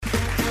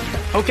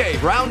Okay,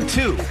 round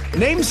two.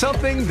 Name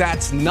something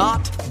that's not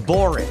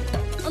boring.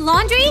 A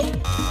laundry?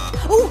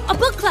 Ooh, a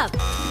book club.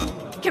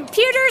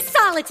 Computer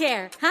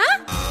solitaire,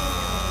 huh?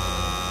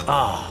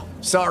 Ah,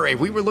 sorry,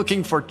 we were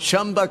looking for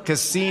Chumba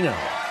Casino.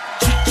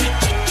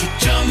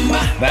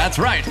 That's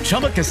right,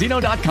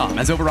 ChumbaCasino.com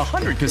has over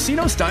 100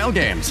 casino-style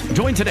games.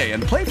 Join today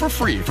and play for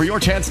free for your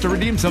chance to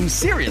redeem some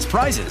serious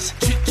prizes.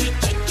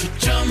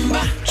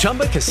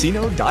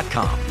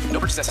 ChumbaCasino.com. No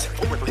purchase necessary.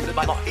 Void where prohibited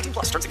by law. 18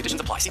 plus. Terms and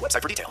conditions apply. See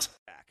website for details.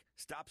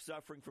 Stop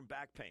suffering from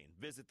back pain.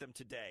 Visit them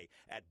today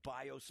at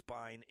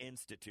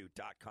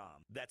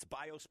BioSpineInstitute.com. That's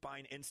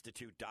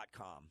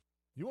BioSpineInstitute.com.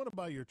 You want to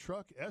buy your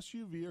truck,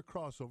 SUV, or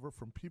crossover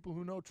from people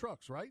who know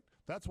trucks, right?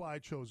 That's why I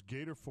chose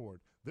Gator Ford.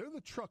 They're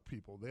the truck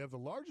people. They have the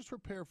largest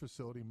repair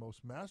facility,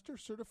 most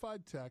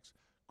master-certified techs,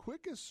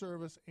 quickest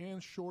service,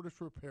 and shortest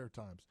repair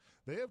times.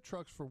 They have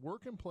trucks for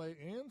work and play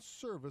and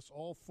service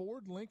all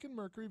Ford, Lincoln,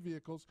 Mercury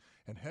vehicles,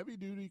 and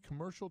heavy-duty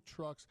commercial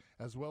trucks,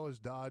 as well as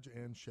Dodge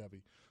and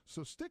Chevy.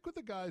 So stick with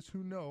the guys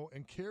who know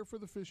and care for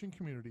the fishing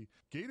community.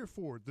 Gator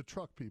Ford, the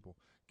truck people.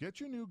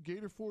 Get your new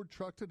Gator Ford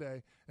truck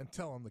today and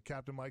tell them that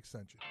Captain Mike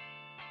sent you.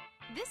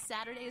 This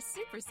Saturday is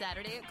Super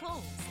Saturday at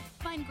Kohl's.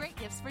 Find great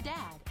gifts for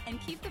Dad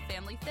and keep the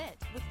family fit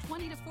with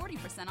 20 to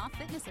 40% off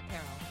fitness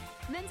apparel.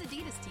 Men's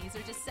Adidas tees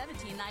are just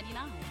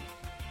 $17.99.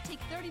 Take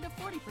 30 to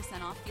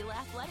 40% off Fila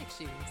athletic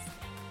shoes.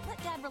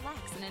 Let Dad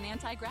relax in an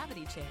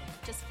anti-gravity chair,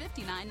 just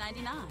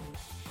 $59.99.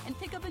 And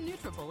pick up a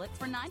NutriBullet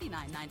for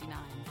 $99.99.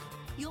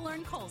 You'll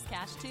earn Kohl's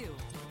cash too.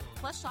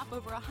 Plus shop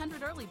over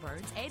 100 early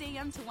birds 8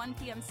 a.m. to 1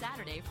 p.m.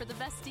 Saturday for the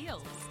best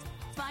deals.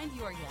 Find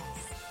your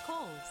yes.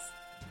 Kohl's.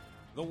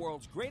 The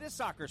world's greatest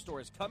soccer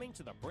store is coming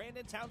to the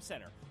Brandon Town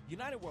Center.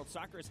 United World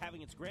Soccer is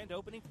having its grand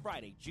opening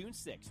Friday, June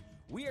 6th.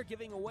 We are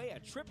giving away a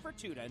trip for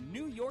two to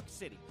New York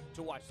City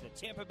to watch the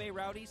Tampa Bay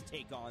Rowdies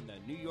take on the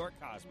New York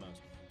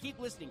Cosmos. Keep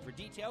listening for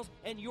details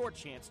and your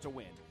chance to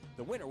win.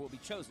 The winner will be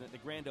chosen at the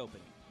grand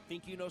opening.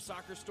 Think you know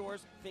soccer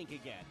stores? Think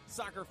again.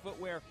 Soccer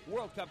footwear,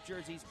 World Cup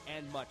jerseys,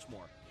 and much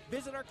more.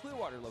 Visit our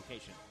Clearwater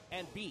location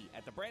and be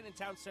at the Brandon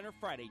Town Center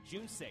Friday,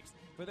 June 6th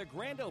for the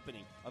grand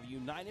opening of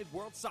United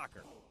World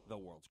Soccer, the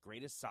world's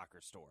greatest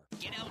soccer store.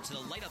 Get out to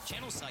the Light Up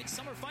Channel Side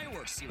Summer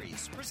Fireworks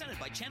Series, presented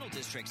by Channel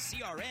District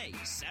CRA,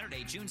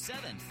 Saturday, June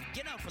 7th.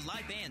 Get out for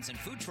live bands and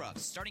food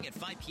trucks starting at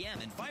 5 p.m.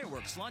 and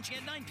fireworks launching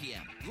at 9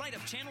 p.m. Light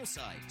Up Channel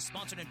Side,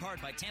 sponsored in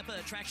part by Tampa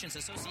Attractions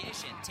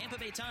Association, Tampa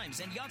Bay Times,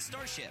 and Yacht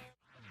Starship.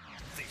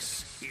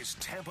 This is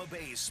Tampa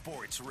Bay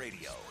Sports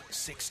Radio,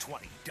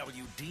 620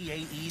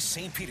 WDAE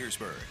St.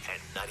 Petersburg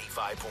and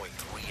 95.3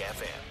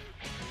 FM.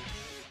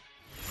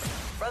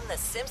 From the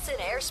Simpson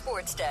Air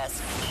Sports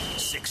Desk,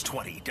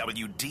 620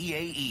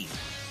 WDAE,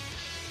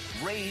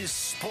 Rays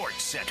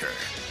Sports Center.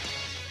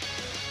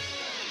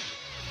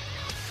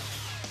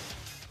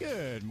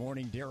 Good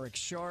morning, Derek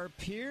Sharp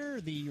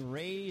here. The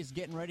Rays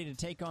getting ready to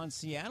take on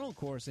Seattle. Of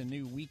course, a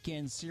new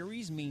weekend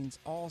series means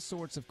all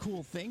sorts of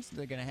cool things that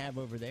they're going to have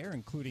over there,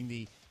 including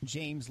the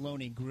James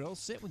Loney Grill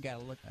set. We got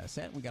to look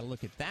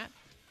at that,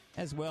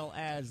 as well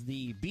as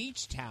the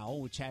beach towel,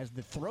 which has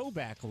the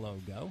throwback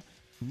logo.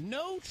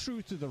 No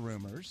truth to the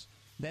rumors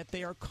that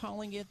they are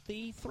calling it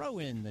the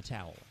throw-in the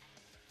towel.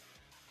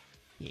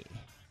 Yeah.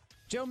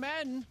 Joe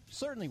Madden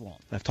certainly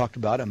won't. I've talked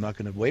about it. I'm not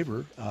going to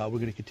waver. We're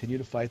going to continue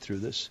to fight through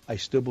this. I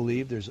still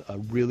believe there's a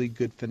really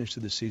good finish to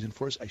the season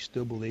for us. I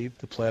still believe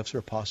the playoffs are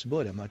a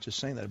possibility. I'm not just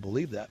saying that. I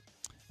believe that.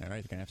 All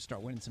right, they're going to have to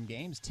start winning some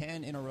games.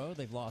 10 in a row.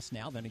 They've lost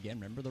now. Then again,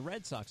 remember the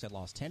Red Sox had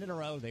lost 10 in a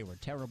row. They were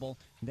terrible.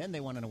 Then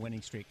they went on a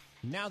winning streak.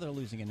 Now they're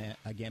losing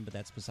again, but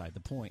that's beside the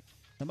point.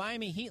 The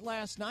Miami Heat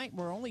last night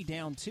were only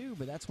down 2,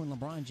 but that's when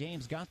LeBron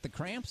James got the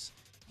cramps.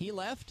 He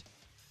left,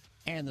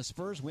 and the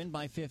Spurs win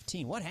by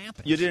 15. What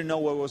happened? You didn't know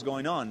what was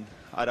going on.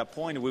 At a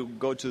point, we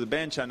go to the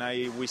bench, and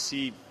we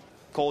see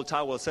cold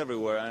towels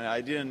everywhere, and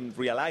I didn't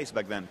realize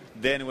back then.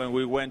 Then when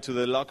we went to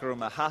the locker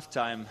room at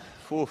halftime,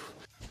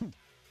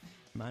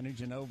 Manu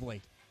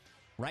Ginobili.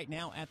 Right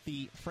now at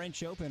the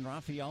French Open,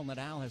 Rafael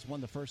Nadal has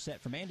won the first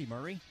set from Andy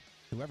Murray.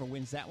 Whoever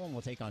wins that one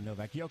will take on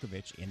Novak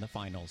Djokovic in the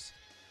finals.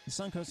 The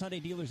Suncoast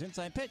Hyundai Dealers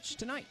Inside Pitch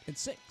tonight at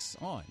 6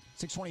 on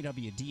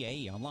 620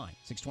 WDAE online,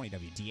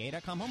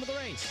 620WDAE.com, home of the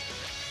Rays.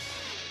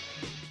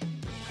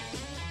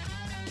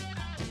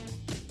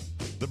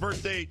 The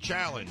birthday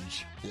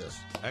challenge. Yes.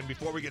 And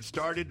before we get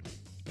started,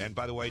 and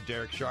by the way,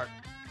 Derek Sharp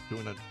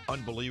doing an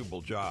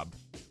unbelievable job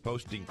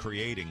posting,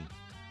 creating.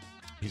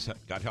 He's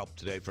got help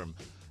today from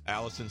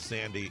Allison,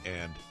 Sandy,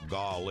 and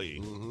Golly.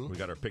 Mm-hmm. We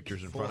got our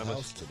pictures in front of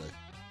us today.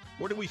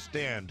 Where do we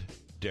stand,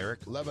 Derek?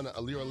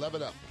 You're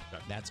 11 up.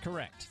 That's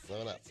correct.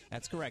 11 up.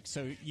 That's correct.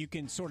 So you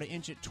can sort of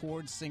inch it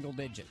towards single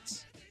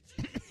digits.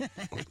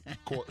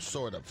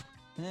 Sort of.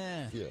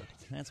 Yeah. Yeah.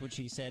 That's what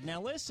she said.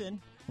 Now,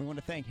 listen, we want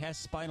to thank Hess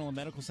Spinal and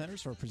Medical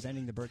Centers for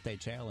presenting the birthday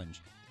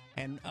challenge.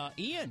 And,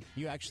 Ian,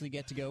 you actually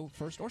get to go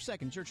first or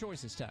second. It's your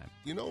choice this time.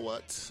 You know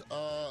what?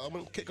 I'm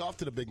going to kick off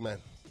to the big man.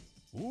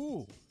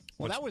 Ooh.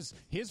 Well, that was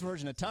his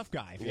version of tough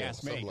guy, if you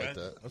ask me. Like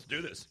that. Let's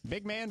do this.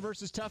 Big man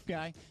versus tough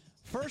guy.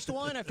 First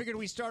one, I figured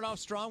we'd start off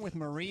strong with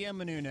Maria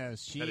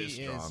Menounos. She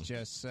is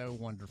just so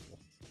wonderful.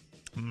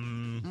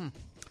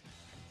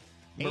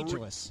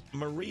 Ageless.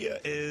 Maria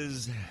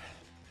is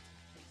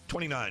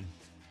 29.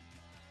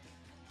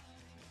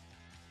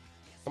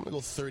 I'm going to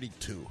go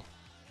 32.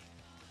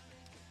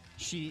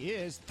 She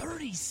is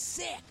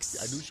 36.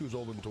 I knew she was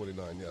older than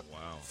 29, yeah.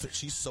 Wow.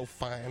 She's so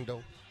fine,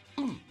 though.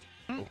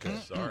 Okay.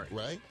 Sorry.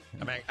 Right?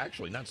 I mean,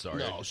 actually, not sorry.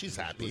 No, she's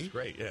happy. It's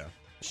great, yeah.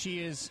 She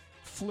is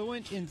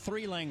fluent in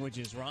 3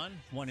 languages, Ron.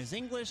 One is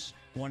English,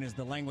 one is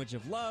the language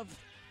of love,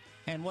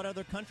 and what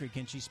other country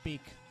can she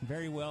speak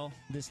very well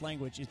this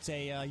language? It's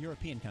a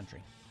European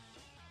country.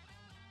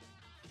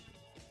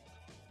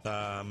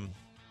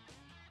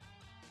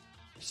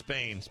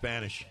 Spain,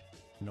 Spanish.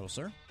 No,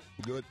 sir.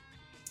 Good.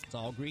 It's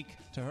all Greek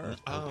to her.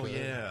 Oh,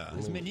 yeah.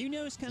 Is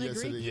Meninos kind of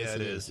Yes, Greek? it is. Yeah,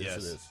 it is. Yes, Yes.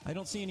 it is. I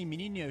don't see any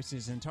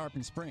Meninoses in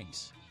Tarpon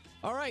Springs.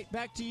 All right,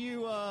 back to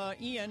you,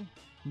 Ian.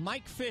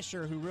 Mike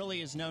Fisher, who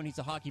really is known, he's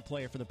a hockey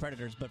player for the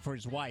Predators, but for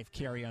his wife,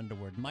 Carrie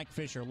Underwood. Mike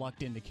Fisher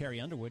lucked into Carrie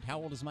Underwood. How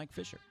old is Mike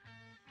Fisher?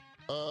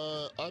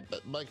 I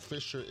bet Mike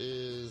Fisher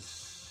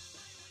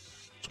is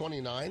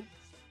 29.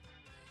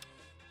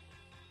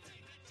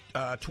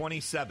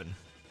 27.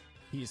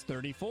 He is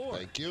 34.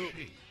 Thank you.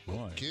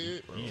 Boy, Thank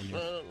you.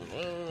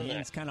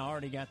 Ian's kind of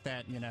already got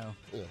that, Yeah,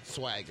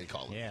 swag, they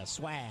call it. Yeah,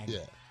 swag. Yeah.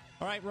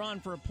 All right, Ron,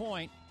 for a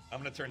point. I'm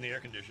going to turn the air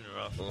conditioner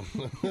off.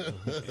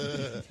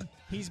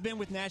 He's been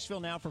with Nashville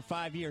now for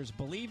 5 years.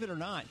 Believe it or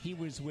not, he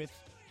was with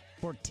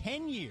for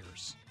 10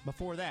 years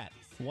before that.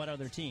 What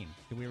other team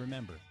do we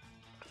remember?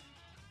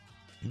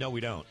 No,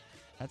 we don't.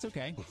 That's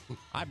okay.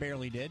 I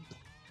barely did.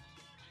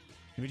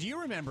 Would you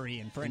remember,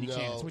 Ian, for any No.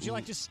 chance? Would you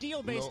like to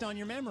steal based No. on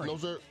your memory? No,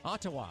 sir.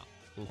 Ottawa.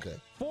 Okay.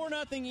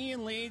 4-0,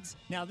 Ian leads.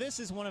 Now, this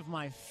is one of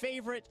my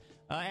favorite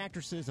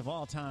actresses of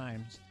all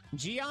times,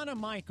 Gianna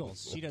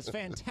Michaels. She does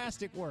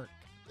fantastic work.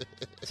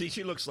 See,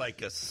 she looks like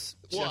just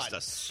What? a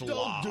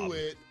slob. Don't do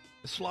it.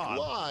 A slob.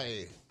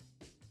 Why?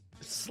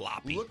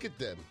 Sloppy. Look at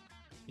them.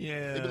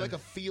 Yeah. It'd be like a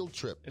field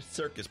trip. It's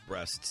circus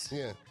breasts.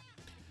 Yeah.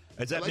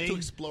 Is that I like me? to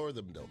explore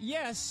them, though.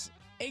 Yes,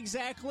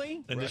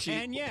 exactly. And, does she-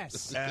 And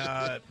yes.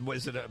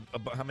 Was it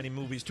how many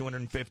movies?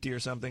 250 or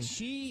something?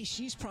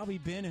 She's probably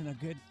been in a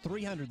good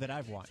 300 that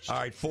I've watched. All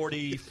right,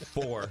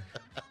 44.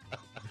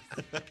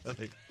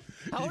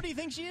 How old do you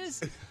think she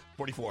is?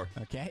 44.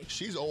 Okay.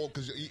 She's old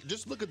because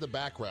just look at the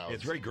background.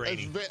 It's very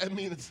grainy.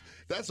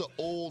 That's an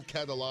old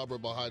candelabra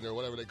behind her,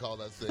 whatever they call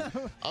that thing.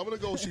 I'm going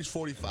to go she's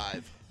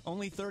 45.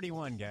 Only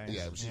 31 guys.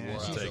 Yeah, but she wore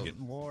out. Take it.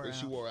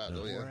 She wore out,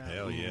 though, yeah.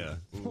 Hell yeah.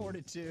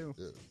 4-2.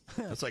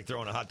 That's like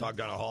throwing a hot dog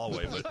down a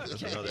hallway, but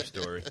that's another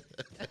story.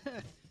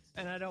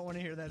 And I don't want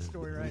to hear that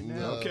story right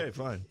now. Okay,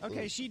 fine.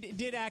 Okay, she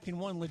did act in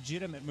one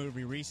legitimate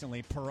movie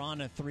recently,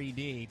 Piranha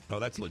 3D. Oh,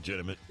 that's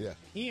legitimate. Yeah.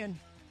 Ian,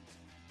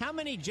 how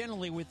many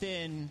generally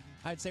within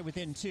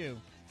 2,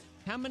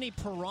 how many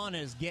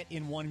piranhas get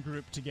in one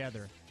group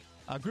together?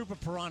 A group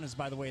of piranhas,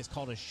 by the way, is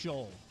called a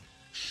shoal.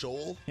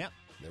 Shoal? Yep.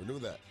 Never knew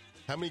that.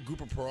 How many group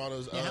of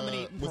piranhas? Yeah, how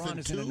many within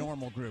piranhas 2? in a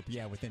normal group?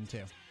 Yeah, within 2.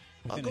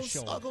 Within a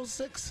shoal. I'll go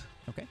 6.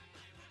 Okay.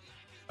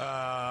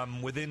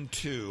 Within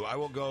 2. I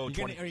will go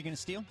 20. Are you going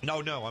to steal?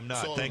 No, I'm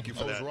not. So, Thank you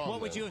for I was that. wrong.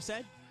 What would you have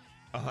said?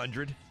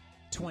 100.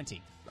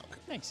 20. Okay.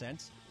 Makes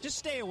sense. Just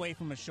stay away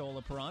from a shoal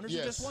of piranhas.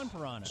 Yes. Or just one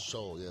piranha.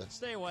 Shoal, yeah.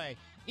 Stay away.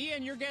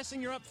 Ian, you're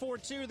guessing you're up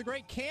 4-2. The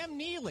great Cam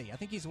Neely. I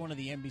think he's one of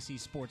the NBC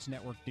Sports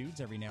Network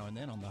dudes every now and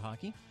then on the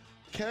hockey.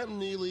 Cam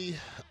Neely,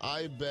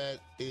 I bet,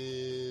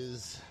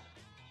 is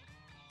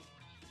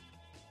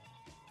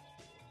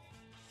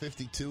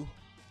 52.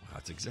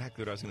 That's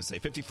exactly what I was going to say.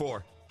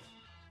 54.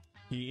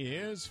 He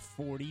is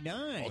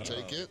 49. I'll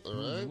take it. All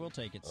right. We'll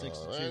take it.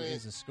 6-2 Alrighty.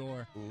 is a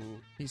score. Mhm.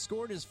 He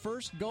scored his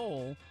first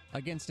goal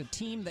against a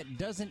team that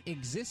doesn't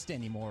exist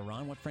anymore,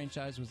 Ron. What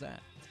franchise was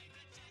that?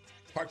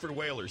 Hartford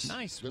Whalers.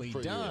 Nicely Good for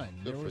you. done.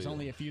 Good There for was you.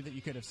 only a few that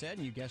you could have said,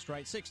 and you guessed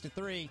right.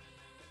 6-3.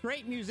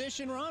 Great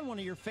musician, Ron. One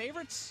of your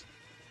favorites.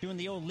 Doing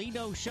the old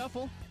Lido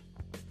shuffle.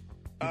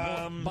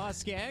 Boss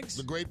Skaggs.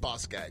 The great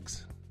Boss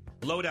Skaggs.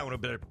 Lowdown would have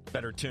been a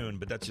better tune,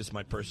 but that's just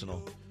my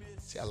personal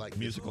See, I like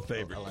musical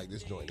favorite. I like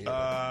this joint here.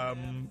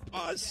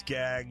 Boz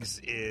Skaggs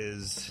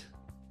is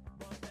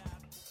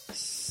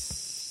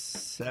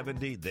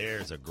 70.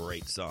 There's a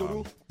great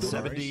song.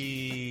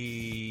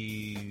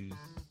 73.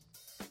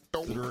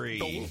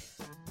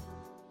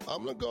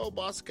 I'm going to go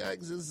Boss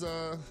Skaggs is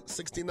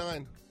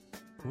 69.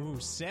 Ooh,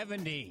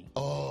 70.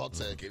 Oh, I'll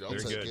take it. I'll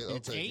Very take good. it. I'll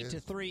It's take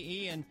 8-3,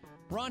 Ian.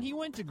 Ron, he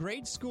went to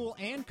grade school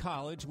and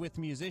college with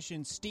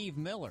musician Steve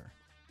Miller.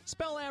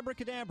 Spell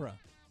abracadabra.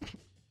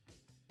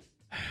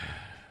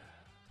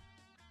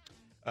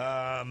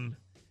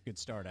 Good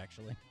start,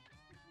 actually.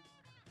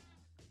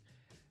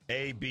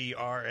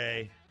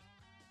 ABRA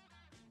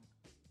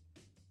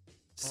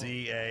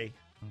CA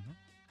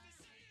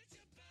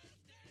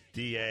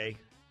DA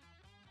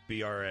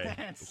BRA.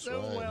 That's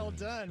so right. well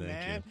done, Thank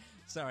man. you.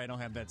 Sorry, I don't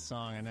have that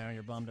song. I know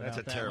you're bummed That's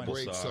about a that terrible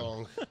one. Great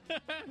song.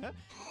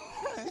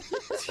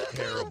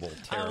 Terrible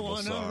I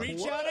want to song.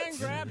 reach out and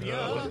grab you.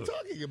 What are you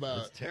talking about?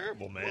 It's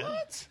terrible, man.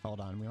 What? Hold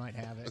on, we might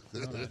have it.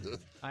 Hold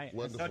on.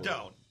 Wonderful. No,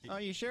 don't. Oh,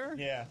 you sure?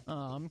 Yeah.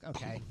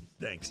 Okay.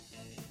 Thanks.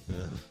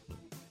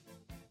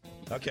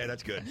 Okay,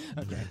 that's good.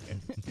 Okay.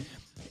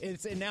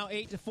 It's now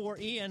 8-4.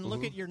 Ian,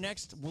 look at your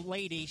next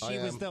lady. She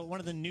was one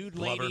of the nude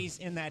ladies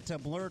in that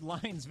Blurred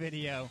Lines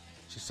video.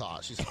 She's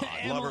hot. She's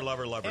hot.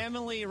 Love her.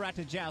 Emily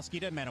Ratajkowski.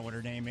 Doesn't matter what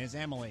her name is.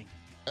 Emily.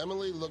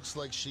 Emily looks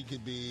like she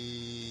could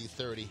be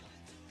 30.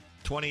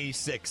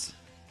 26.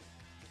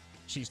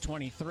 She's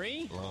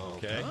 23.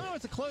 Okay. Oh,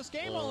 it's a close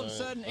game all of a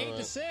sudden,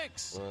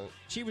 8-6. All right.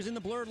 She was in the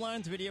Blurred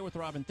Lines video with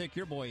Robin Thicke,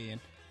 your boy Ian.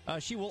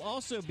 She will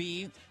also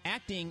be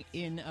acting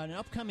in an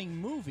upcoming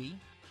movie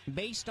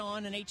based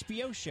on an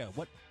HBO show.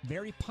 What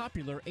very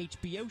popular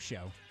HBO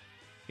show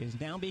is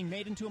now being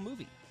made into a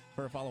movie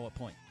for a follow-up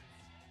point?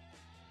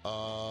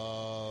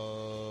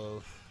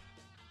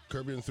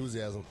 Curb Your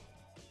Enthusiasm.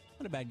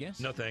 Not a bad guess.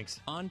 No thanks.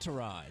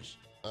 Entourage.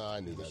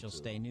 I knew that. She'll too.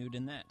 stay nude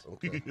in that.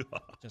 Okay.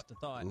 Just a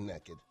thought.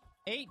 Naked.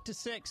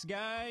 8-6,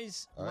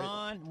 guys. All right.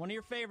 Ron, one of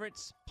your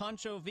favorites,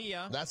 Pancho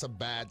Villa. That's a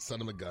bad son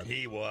of a gun.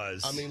 He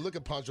was. I mean, look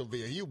at Pancho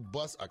Villa. You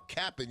bust a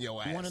cap in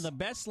your ass. One of the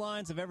best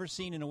lines I've ever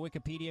seen in a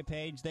Wikipedia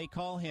page. They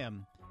call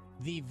him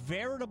the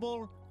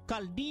veritable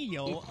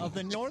Caldillo of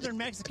the northern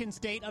Mexican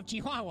state of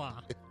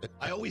Chihuahua.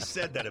 I always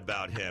said that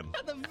about him.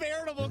 The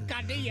veritable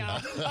Caldillo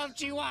of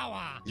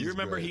Chihuahua. You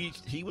remember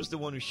he was the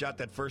one who shot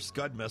that first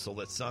Scud missile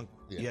that sunk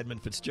the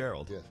Edmund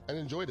Fitzgerald. Yeah, and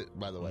enjoyed it,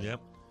 by the way.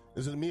 Yep.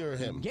 Is it me or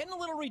him? Getting a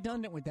little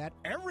redundant with that.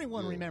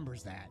 Everyone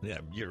remembers that. Yeah,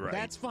 you're right.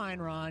 That's fine,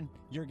 Ron.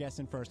 You're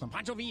guessing first on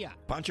Pancho Villa.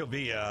 Pancho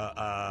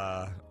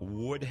Villa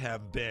would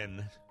have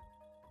been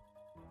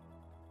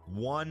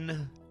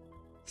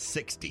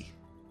 160.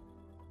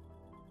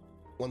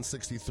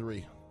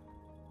 163.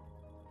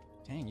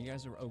 Dang, you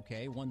guys are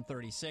okay.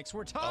 136.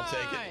 We're tied. I'll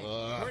take it.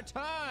 We're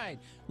tied.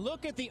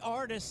 Look at the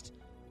artist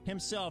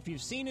himself.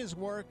 You've seen his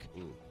work.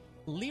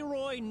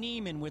 Leroy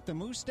Neiman with the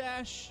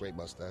mustache. Great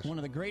mustache. One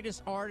of the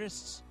greatest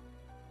artists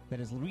that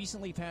has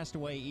recently passed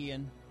away,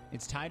 Ian.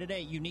 It's tied at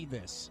 8. You need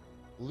this.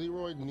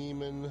 Leroy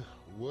Neiman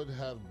would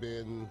have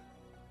been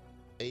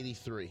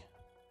 83.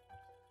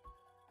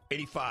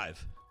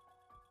 85.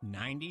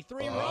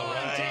 93. All Ron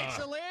right. takes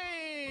the lead.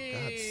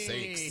 God's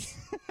sakes.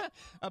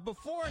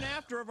 Before and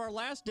after of our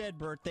last dead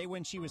birthday,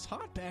 when she was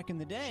hot back in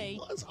the day.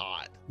 She was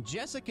hot.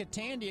 Jessica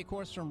Tandy, of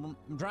course, from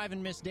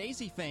Driving Miss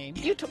Daisy fame.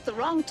 You took the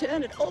wrong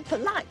turn at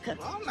Opelika.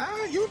 Well,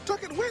 now you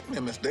took it with me,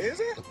 Miss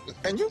Daisy.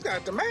 And you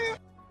got the man.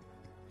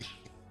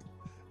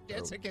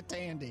 Jessica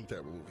Tandy.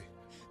 Terrible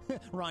movie.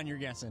 Ron, you're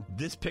guessing.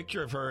 This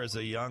picture of her as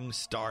a young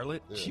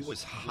starlet, Yes. she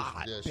was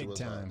hot. Yeah, she Big was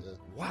time. hot, yeah.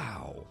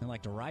 Wow. I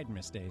like to ride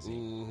Miss Daisy.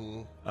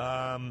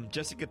 Mm-hmm.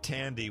 Jessica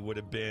Tandy would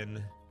have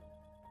been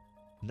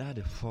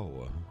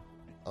 94.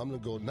 I'm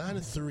going to go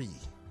 93.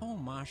 Oh,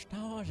 my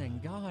stars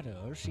and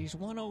garters. She's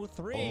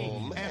 103. Oh,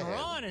 man. And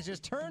Ron has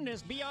just turned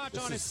this biatch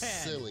This on is his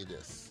head.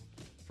 silliness.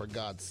 For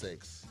God's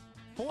sakes.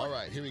 All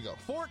right, here we go.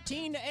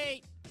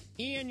 14-8.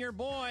 Ian, your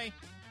boy.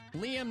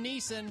 Liam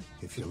Neeson.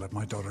 If you let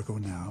my daughter go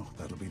now,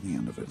 that'll be the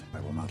end of it. I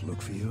will not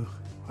look for you.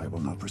 I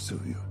will not pursue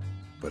you.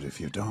 But if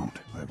you don't,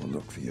 I will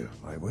look for you.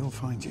 I will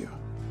find you.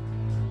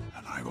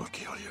 And I will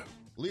kill you.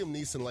 Liam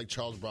Neeson, like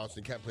Charles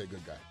Bronson, can't play a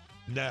good guy.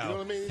 No. You know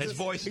what I mean? His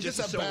voice he's just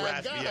just is a so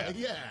bad raspy. guy.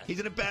 Yeah. He's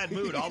in a bad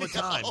mood all the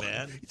time,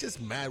 man. He's just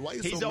mad. Why are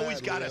you He's so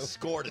always mad, got Liam? a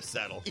score to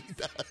settle. He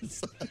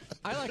does.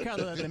 I like how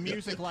the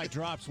music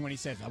drops when he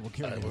says, I will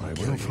kill you. I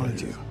will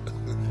find you.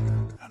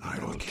 And I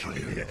will kill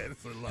you.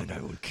 And I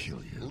will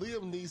kill you.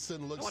 Liam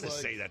Neeson looks I want like to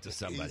say that to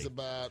somebody. he's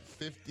about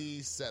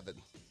 57.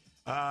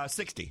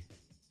 60.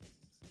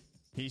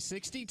 He's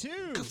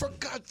 62. For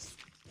God's...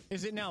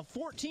 Is it now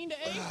 14-8?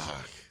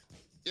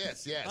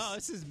 Yes, yes. Oh,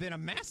 this has been a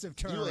massive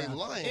turnaround. You ain't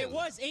lying. It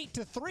was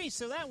 8-3,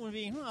 so that would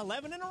be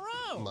 11 in a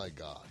row. My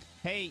God.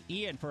 Hey,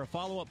 Ian, for a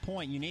follow-up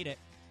point, you need it.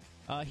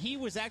 He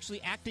was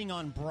actually acting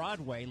on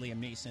Broadway, Liam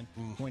Neeson,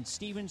 when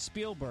Steven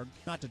Spielberg,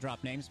 not to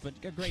drop names, but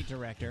a great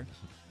director,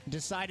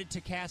 decided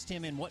to cast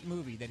him in what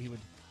movie that he would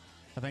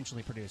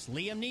eventually produce.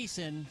 Liam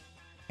Neeson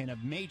in a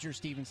major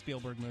Steven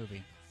Spielberg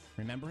movie.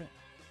 Remember it?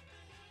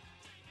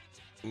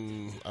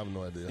 I have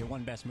no idea. It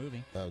won Best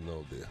Movie. I have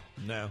no idea.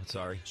 No,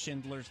 sorry.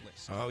 Schindler's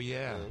List. Oh,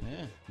 yeah.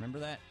 Yeah, remember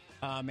that?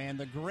 Man,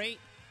 the great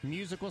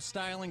musical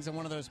stylings of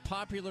one of those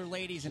popular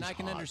ladies, and I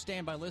can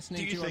understand by listening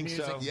Do you to her think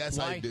music so? Yes,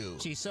 why I do.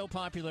 she's so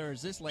popular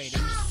as this lady.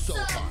 So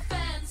hot.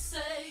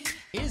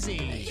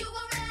 Izzy.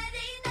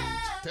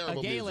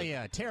 Terrible Agalia,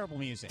 music. terrible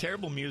music.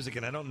 Terrible music,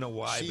 and I don't know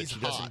why, but She's she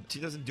hot.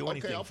 doesn't do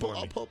anything I'll for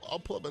me. I'll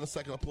pull up in a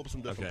second. I'll pull up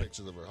some different Okay.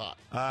 pictures of her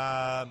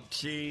hot.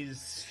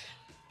 She's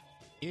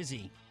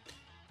Izzy.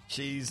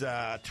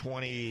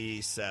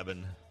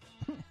 27.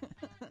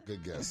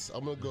 Good guess.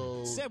 I'm going to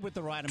go Said with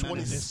the right amount of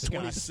 20, disgust.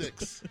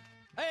 26.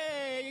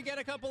 Hey, you get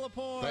a couple of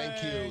points.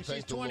 Thank you.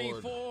 She's Thank the Lord.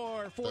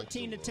 24, 14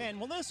 Thank to the 10.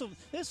 Well,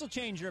 this will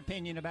change your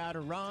opinion about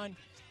her, Ron.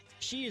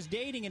 She is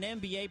dating an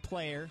NBA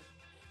player,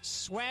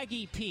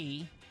 Swaggy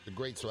P, The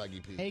great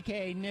Swaggy P.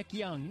 a.k.a. Nick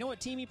Young. You know what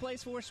team he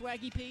plays for,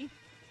 Swaggy P?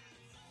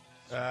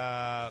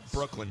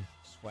 Brooklyn.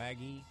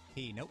 Swaggy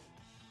P. Nope.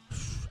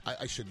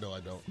 I should know. I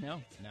don't.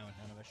 No, none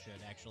of us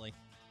should, actually.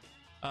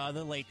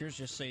 The Lakers,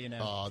 just so you know.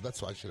 Oh, that's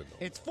what I should have known.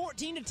 It's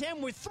 14 to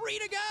 10 with 3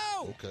 to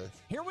go. Okay.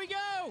 Here we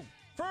go.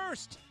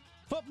 First,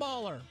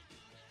 footballer.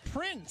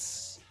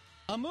 Prince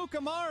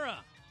Amukamara.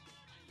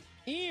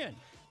 Ian.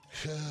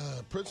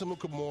 Prince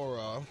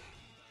Amukamara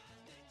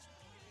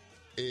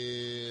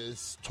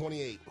is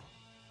 28.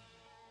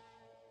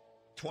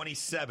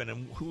 27.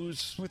 And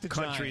whose With the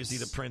country Giants. is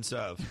he the prince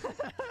of?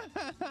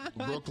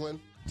 Brooklyn.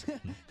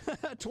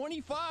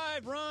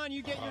 25. Ron,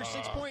 you get your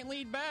 6-point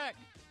lead back.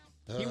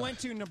 He went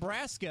to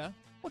Nebraska.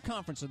 What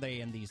conference are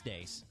they in these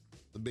days?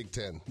 The Big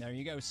Ten. There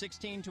you go,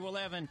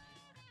 16-11.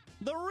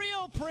 The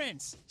real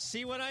Prince.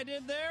 See what I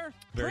did there?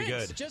 Very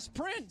Prince, good. Just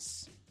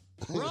Prince.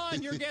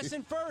 Ron, you're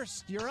guessing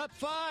first. You're up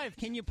 5.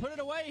 Can you put it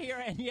away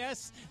here? And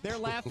yes, they're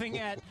laughing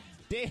at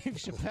Dave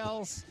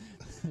Chappelle's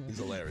He's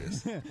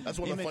hilarious. That's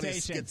one of the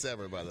funniest imitation. skits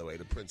ever, by the way,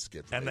 the Prince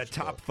skit. And the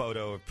top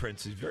photo of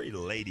Prince is very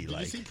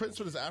ladylike. Did you see Prince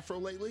with his afro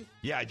lately?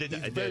 Yeah, I did.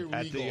 He's I very did.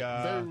 regal,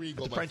 very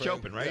regal, at the my French friend.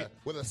 Open, right? Yeah,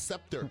 with a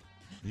scepter.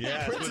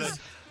 Yeah.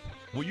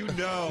 Well, you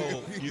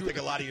think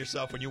a lot of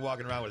yourself when you're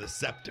walking around with a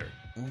scepter.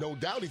 No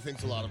doubt he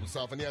thinks a lot of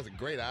himself, and he has a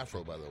great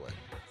afro, by the way.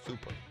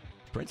 Super.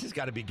 Prince has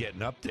got to be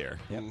getting up there.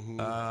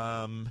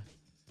 Mm-hmm.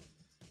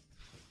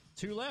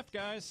 2 left,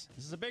 guys.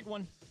 This is a big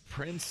one.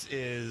 Prince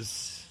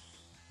is,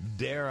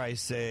 dare I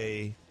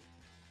say,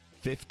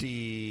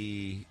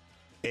 58.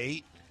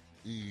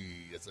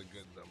 That's a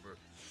good number.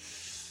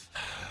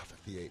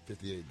 58.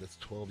 That's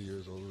 12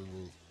 years older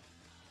than me.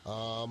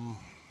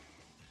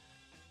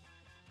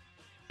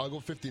 I'll go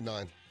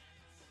 59.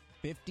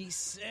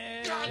 56.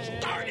 God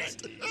darn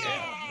it!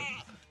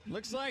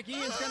 Looks like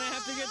Ian's going to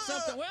have to get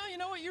something. Well, you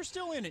know what? You're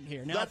still in it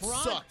here. Now, That if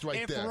Ron, sucked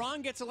right there. If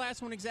Ron gets the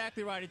last one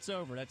exactly right, it's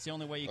over. That's the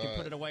only way you can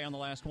put it away on the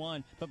last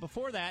one. But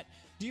before that,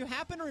 do you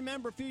happen to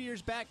remember a few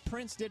years back,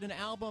 Prince did an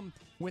album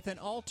with an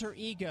alter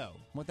ego?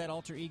 What that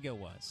alter ego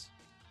was?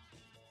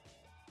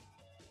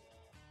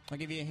 I'll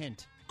give you a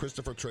hint.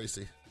 Christopher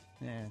Tracy.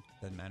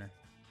 Doesn't matter.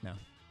 No.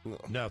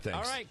 No, thanks.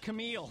 All right,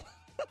 Camille.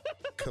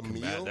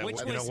 Camille?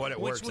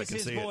 Which was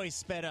his voice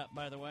sped up,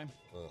 by the way.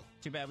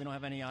 Too bad we don't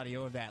have any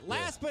audio of that.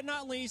 Last but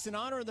not least, in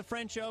honor of the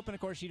French Open, of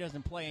course, she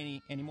doesn't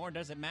play anymore.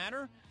 Does it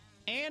matter?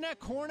 Anna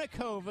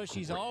Kournikova.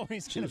 She's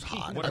always going to be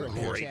hot. What a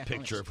great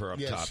picture of her up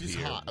top she's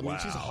here. hot. I mean,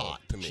 she's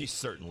hot to me. She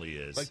certainly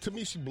is. Like, to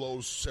me, she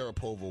blows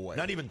Sharapova away.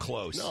 Not even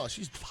close. No,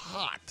 she's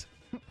hot.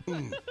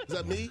 Is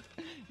that me?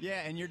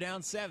 Yeah, and you're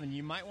down 7.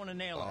 You might want to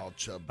nail her. Oh,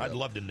 Chubb. I'd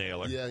love to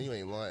nail her. Yeah, you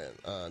ain't lying.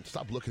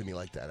 Stop looking at me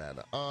like that,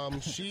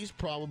 Anna. She's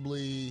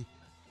probably...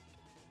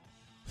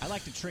 I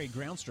like to trade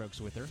ground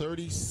strokes with her.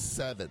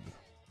 37.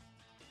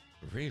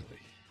 Really?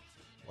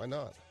 Why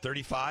not?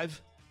 35?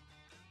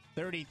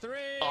 33.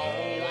 All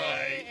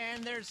right.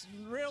 And there's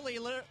really,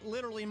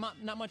 literally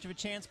not much of a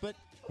chance, but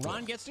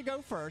Ron gets to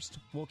go first.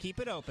 We'll keep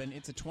it open.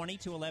 It's a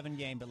 20-11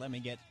 game, but let me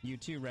get you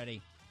two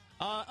ready.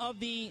 Of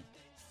the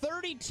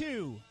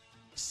 32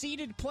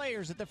 seeded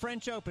players at the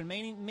French Open,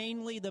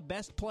 mainly the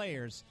best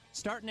players,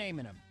 start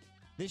naming them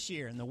this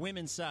year in the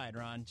women's side,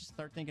 Ron. Just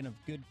start thinking of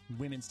good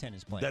women's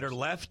tennis players. That are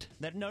left?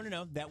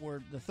 No. That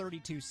were the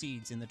 32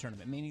 seeds in the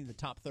tournament, meaning the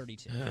top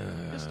 32.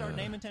 Just start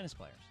naming tennis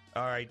players.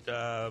 All right,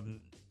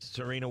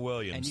 Serena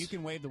Williams. And you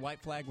can wave the white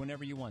flag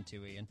whenever you want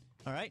to, Ian.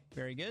 All right,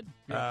 very good.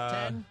 You're up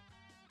 10.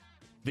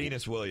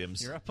 Venus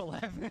Williams. You're up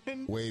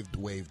 11. Waved.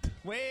 Waved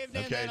and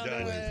Okay, then on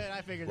done. the way.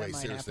 I figured that Wait,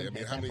 might seriously. I happen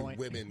mean, at how that many point.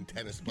 women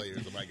tennis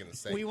players am I going to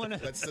say? We wanna-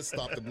 Let's just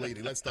stop the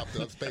bleeding. Let's stop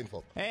That's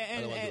painful. I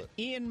And don't want to do it.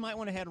 Ian might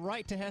want to head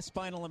right to Hess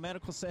Spinal and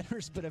Medical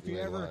Centers, but if you You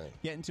ain't ever lying.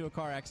 get into a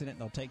car accident,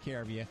 they'll take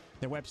care of you.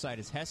 Their website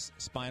is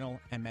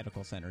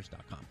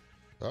HessSpinalAndMedicalCenters.com.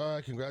 All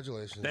right,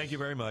 congratulations. Thank you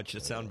very much.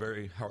 It sounded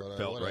very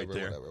heartfelt right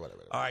there.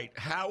 Whatever. All right,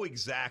 how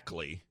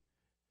exactly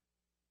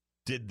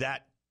did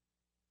that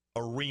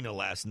arena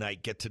last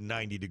night get to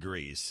 90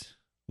 degrees?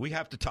 We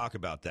have to talk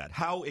about that.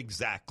 How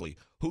exactly?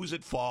 Who's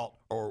at fault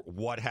or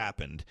what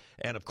happened?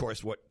 And, of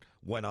course, what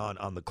went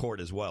on the court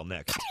as well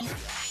next.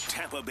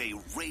 Tampa Bay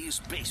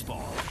Rays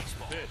baseball.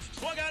 Pitch.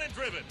 Swung out and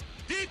driven.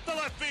 Deep to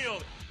left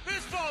field.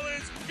 This ball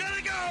is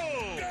gonna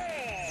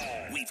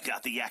go! We've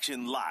got the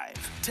action live.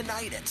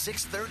 Tonight at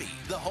 6:30,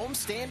 the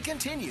homestand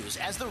continues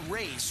as the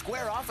Rays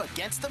square off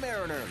against the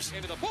Mariners.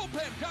 Into the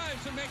bullpen,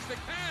 dives and makes the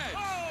catch.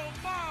 Oh,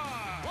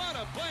 my! What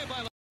a play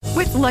by...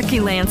 With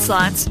Lucky Land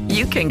Slots,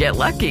 you can get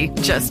lucky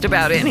just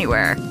about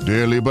anywhere.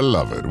 Dearly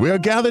beloved, we are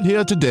gathered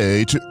here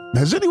today to...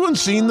 Has anyone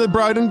seen the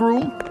bride and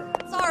groom?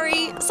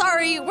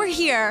 Sorry, we're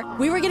here.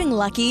 We were getting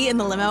lucky in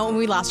the limo and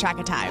we lost track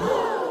of time.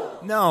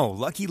 No,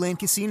 Lucky Land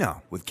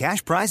Casino, with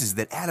cash prizes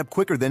that add up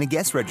quicker than a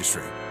guest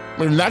registry.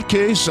 In that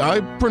case,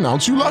 I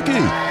pronounce you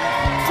lucky.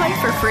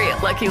 Play for free at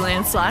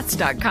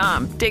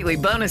LuckyLandSlots.com. Daily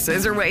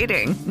bonuses are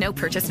waiting. No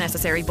purchase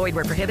necessary. Void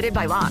where prohibited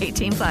by law.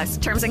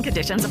 18+. Terms and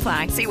conditions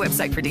apply. See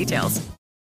website for details.